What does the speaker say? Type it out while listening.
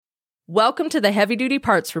Welcome to the Heavy Duty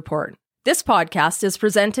Parts Report. This podcast is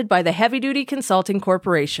presented by the Heavy Duty Consulting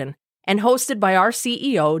Corporation and hosted by our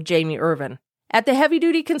CEO, Jamie Irvin. At the Heavy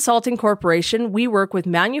Duty Consulting Corporation, we work with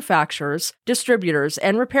manufacturers, distributors,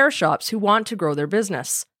 and repair shops who want to grow their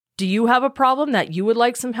business. Do you have a problem that you would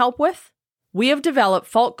like some help with? We have developed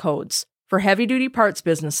fault codes for heavy-duty parts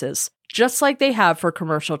businesses, just like they have for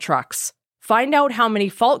commercial trucks. Find out how many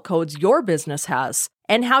fault codes your business has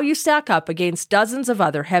and how you stack up against dozens of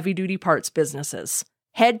other heavy-duty parts businesses.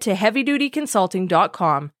 Head to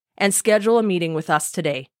heavydutyconsulting.com and schedule a meeting with us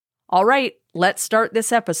today. All right, let's start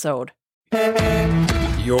this episode.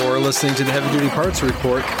 You're listening to the Heavy Duty Parts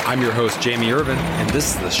Report. I'm your host, Jamie Irvin, and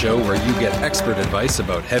this is the show where you get expert advice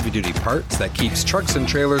about heavy-duty parts that keeps trucks and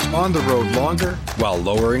trailers on the road longer while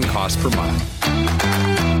lowering cost per mile.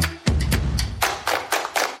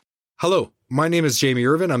 Hello, my name is Jamie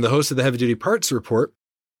Irvin. I'm the host of the Heavy Duty Parts Report,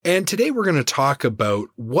 and today we're going to talk about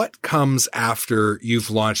what comes after you've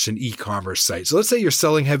launched an e-commerce site. So let's say you're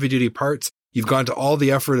selling heavy-duty parts. You've gone to all the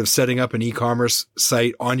effort of setting up an e-commerce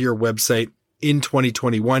site on your website in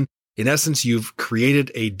 2021. In essence, you've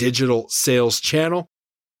created a digital sales channel,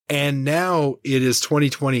 and now it is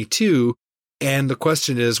 2022. And the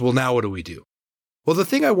question is, well, now what do we do? Well, the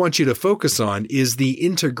thing I want you to focus on is the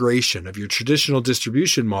integration of your traditional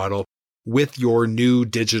distribution model with your new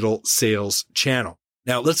digital sales channel.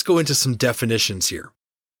 Now, let's go into some definitions here.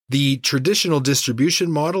 The traditional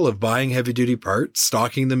distribution model of buying heavy-duty parts,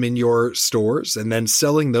 stocking them in your stores, and then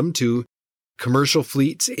selling them to commercial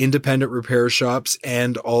fleets, independent repair shops,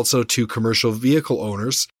 and also to commercial vehicle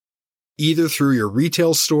owners, either through your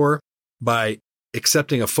retail store, by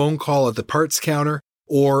accepting a phone call at the parts counter,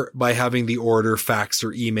 or by having the order faxed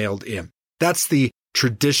or emailed in. That's the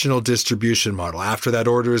traditional distribution model. After that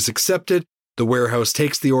order is accepted, the warehouse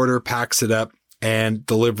takes the order, packs it up, and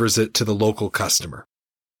delivers it to the local customer.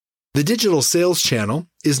 The digital sales channel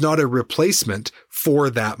is not a replacement for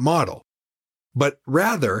that model, but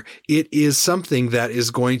rather it is something that is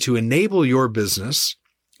going to enable your business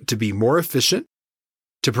to be more efficient,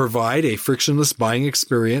 to provide a frictionless buying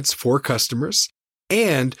experience for customers,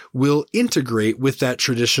 and will integrate with that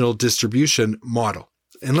traditional distribution model.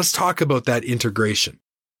 And let's talk about that integration.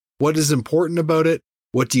 What is important about it?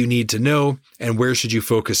 What do you need to know? And where should you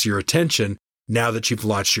focus your attention now that you've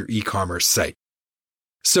launched your e-commerce site?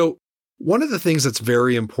 So one of the things that's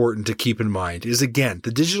very important to keep in mind is, again,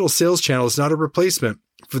 the digital sales channel is not a replacement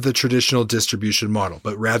for the traditional distribution model,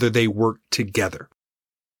 but rather they work together.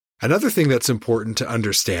 Another thing that's important to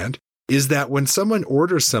understand is that when someone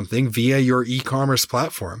orders something via your e-commerce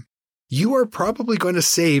platform, you are probably going to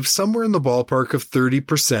save somewhere in the ballpark of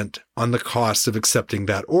 30% on the cost of accepting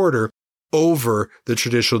that order over the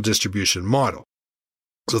traditional distribution model.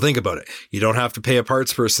 So think about it. You don't have to pay a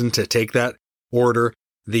parts person to take that order.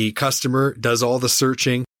 The customer does all the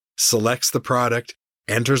searching, selects the product,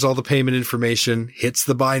 enters all the payment information, hits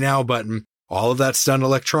the buy now button. All of that's done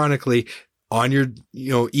electronically on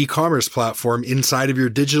your e-commerce platform inside of your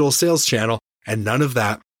digital sales channel, and none of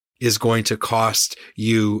that is going to cost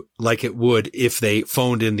you like it would if they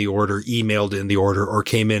phoned in the order, emailed in the order, or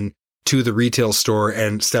came in to the retail store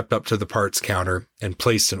and stepped up to the parts counter and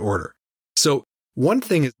placed an order. So one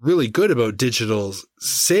thing that's really good about digital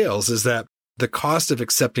sales is that the cost of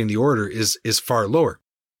accepting the order is far lower.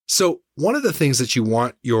 So one of the things that you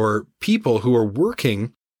want your people who are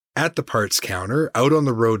working at the parts counter, out on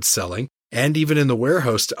the road selling, and even in the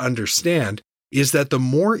warehouse to understand is that the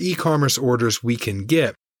more e-commerce orders we can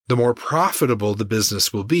get, the more profitable the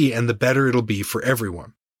business will be and the better it'll be for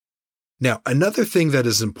everyone. Now, another thing that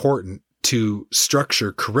is important to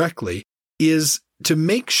structure correctly is to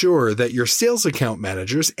make sure that your sales account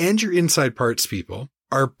managers and your inside parts people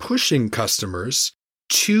are pushing customers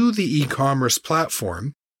to the e-commerce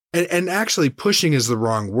platform. And actually pushing is the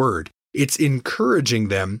wrong word. It's encouraging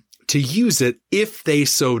them to use it if they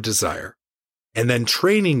so desire, and then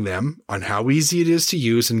training them on how easy it is to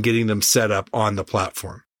use and getting them set up on the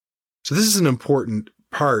platform. So this is an important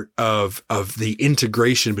part of the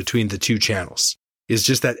integration between the two channels, is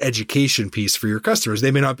just that education piece for your customers.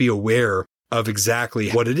 They may not be aware of exactly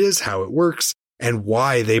what it is, how it works, and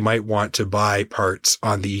why they might want to buy parts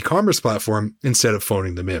on the e-commerce platform instead of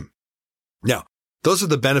phoning them in. Now, those are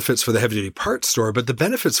the benefits for the heavy-duty parts store, but the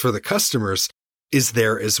benefits for the customers is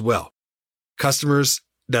there as well. Customers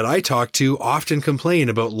that I talk to often complain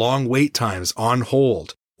about long wait times on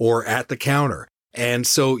hold or at the counter. And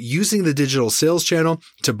so using the digital sales channel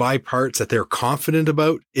to buy parts that they're confident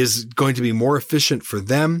about is going to be more efficient for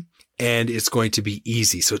them, and it's going to be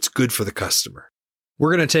easy. So it's good for the customer.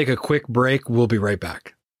 We're going to take a quick break. We'll be right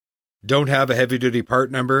back. Don't have a heavy-duty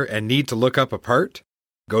part number and need to look up a part?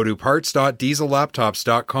 Go to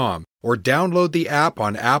parts.diesellaptops.com or download the app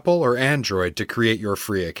on Apple or Android to create your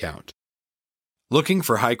free account. Looking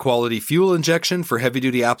for high-quality fuel injection for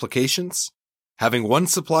heavy-duty applications? Having one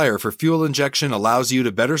supplier for fuel injection allows you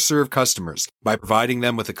to better serve customers by providing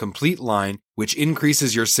them with a complete line, which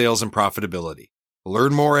increases your sales and profitability.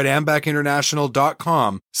 Learn more at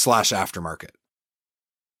ambackinternational.com/aftermarket.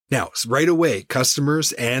 Now, right away,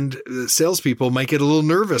 customers and salespeople might get a little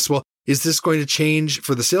nervous. Well, is this going to change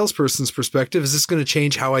for the salesperson's perspective? Is this going to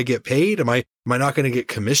change how I get paid? Am I not going to get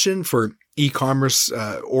commission for e-commerce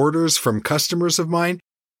orders from customers of mine?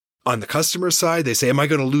 On the customer side, they say, am I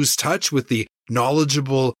going to lose touch with the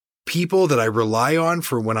knowledgeable people that I rely on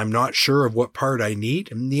for when I'm not sure of what part I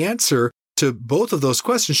need? And the answer to both of those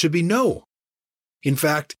questions should be no. In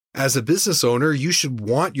fact, as a business owner, you should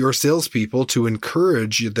want your salespeople to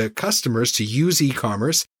encourage the customers to use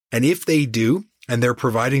e-commerce. And if they do, and they're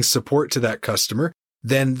providing support to that customer,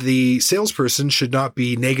 then the salesperson should not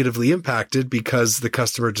be negatively impacted because the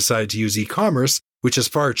customer decided to use e-commerce, which is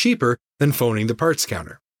far cheaper than phoning the parts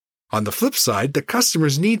counter. On the flip side, the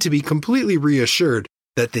customers need to be completely reassured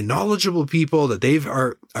that the knowledgeable people that they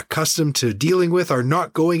are accustomed to dealing with are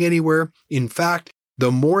not going anywhere. In fact,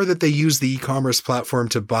 the more that they use the e-commerce platform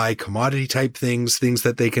to buy commodity type things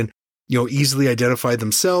that they can, easily identify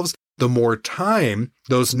themselves, the more time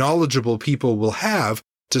those knowledgeable people will have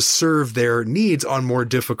to serve their needs on more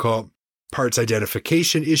difficult parts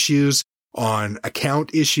identification issues, on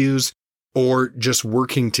account issues, or just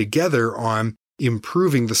working together on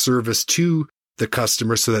improving the service to the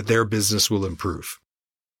customer so that their business will improve.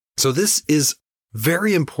 So this is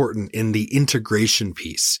very important in the integration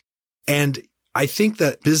piece. And I think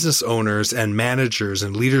that business owners and managers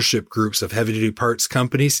and leadership groups of heavy-duty parts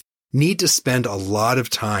companies need to spend a lot of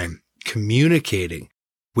time communicating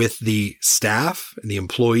with the staff and the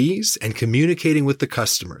employees and communicating with the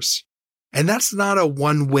customers. And that's not a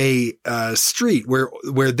one-way street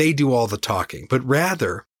where they do all the talking, but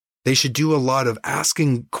rather they should do a lot of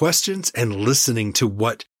asking questions and listening to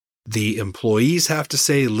what the employees have to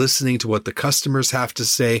say, listening to what the customers have to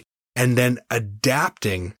say, and then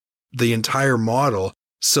adapting the entire model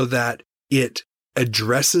so that it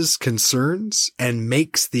addresses concerns and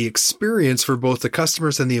makes the experience for both the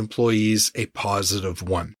customers and the employees a positive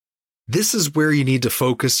one. This is where you need to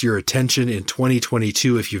focus your attention in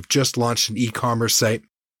 2022 if you've just launched an e-commerce site.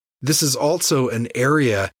 This is also an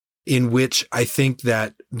area in which I think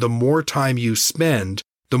that the more time you spend,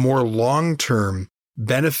 the more long-term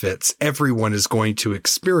benefits everyone is going to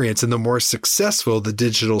experience and the more successful the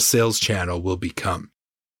digital sales channel will become.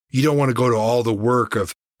 You don't want to go to all the work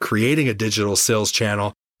of creating a digital sales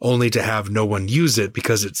channel only to have no one use it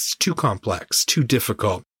because it's too complex, too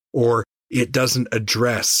difficult, or it doesn't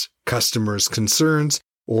address customers' concerns,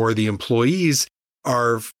 or the employees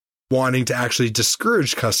are wanting to actually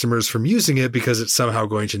discourage customers from using it because it's somehow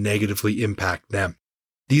going to negatively impact them.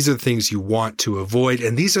 These are things you want to avoid,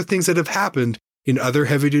 and these are things that have happened in other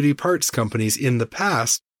heavy-duty parts companies in the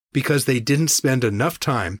past because they didn't spend enough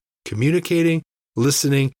time communicating,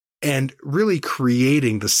 listening, and really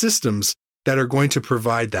creating the systems that are going to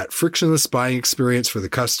provide that frictionless buying experience for the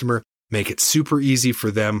customer, make it super easy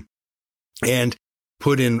for them, and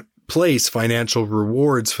put in place financial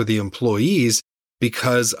rewards for the employees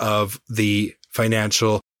because of the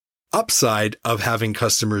financial upside of having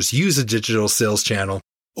customers use a digital sales channel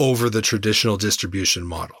over the traditional distribution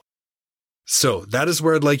model. So that is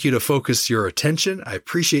where I'd like you to focus your attention. I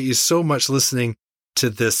appreciate you so much listening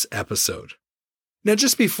to this episode. Now,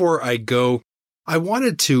 just before I go, I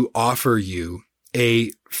wanted to offer you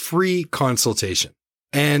a free consultation.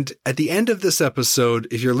 And at the end of this episode,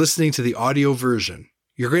 if you're listening to the audio version,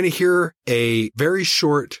 you're going to hear a very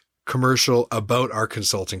short commercial about our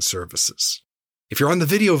consulting services. If you're on the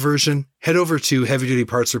video version, head over to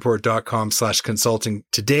heavydutypartsreport.com/consulting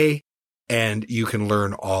today, and you can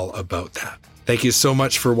learn all about that. Thank you so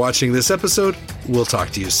much for watching this episode. We'll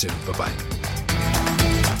talk to you soon. Bye-bye.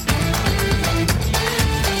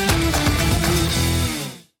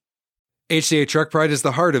 HDA Truck Pride is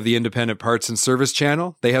the heart of the independent parts and service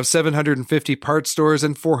channel. They have 750 parts stores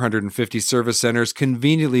and 450 service centers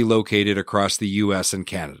conveniently located across the US and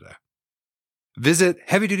Canada. Visit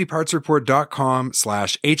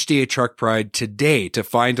heavydutypartsreport.com/HDA Truck Pride today to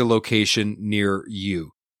find a location near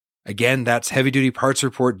you. Again, that's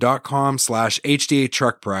heavydutypartsreport.com/HDA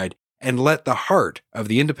Truck Pride, and let the heart of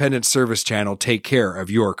the independent service channel take care of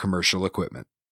your commercial equipment.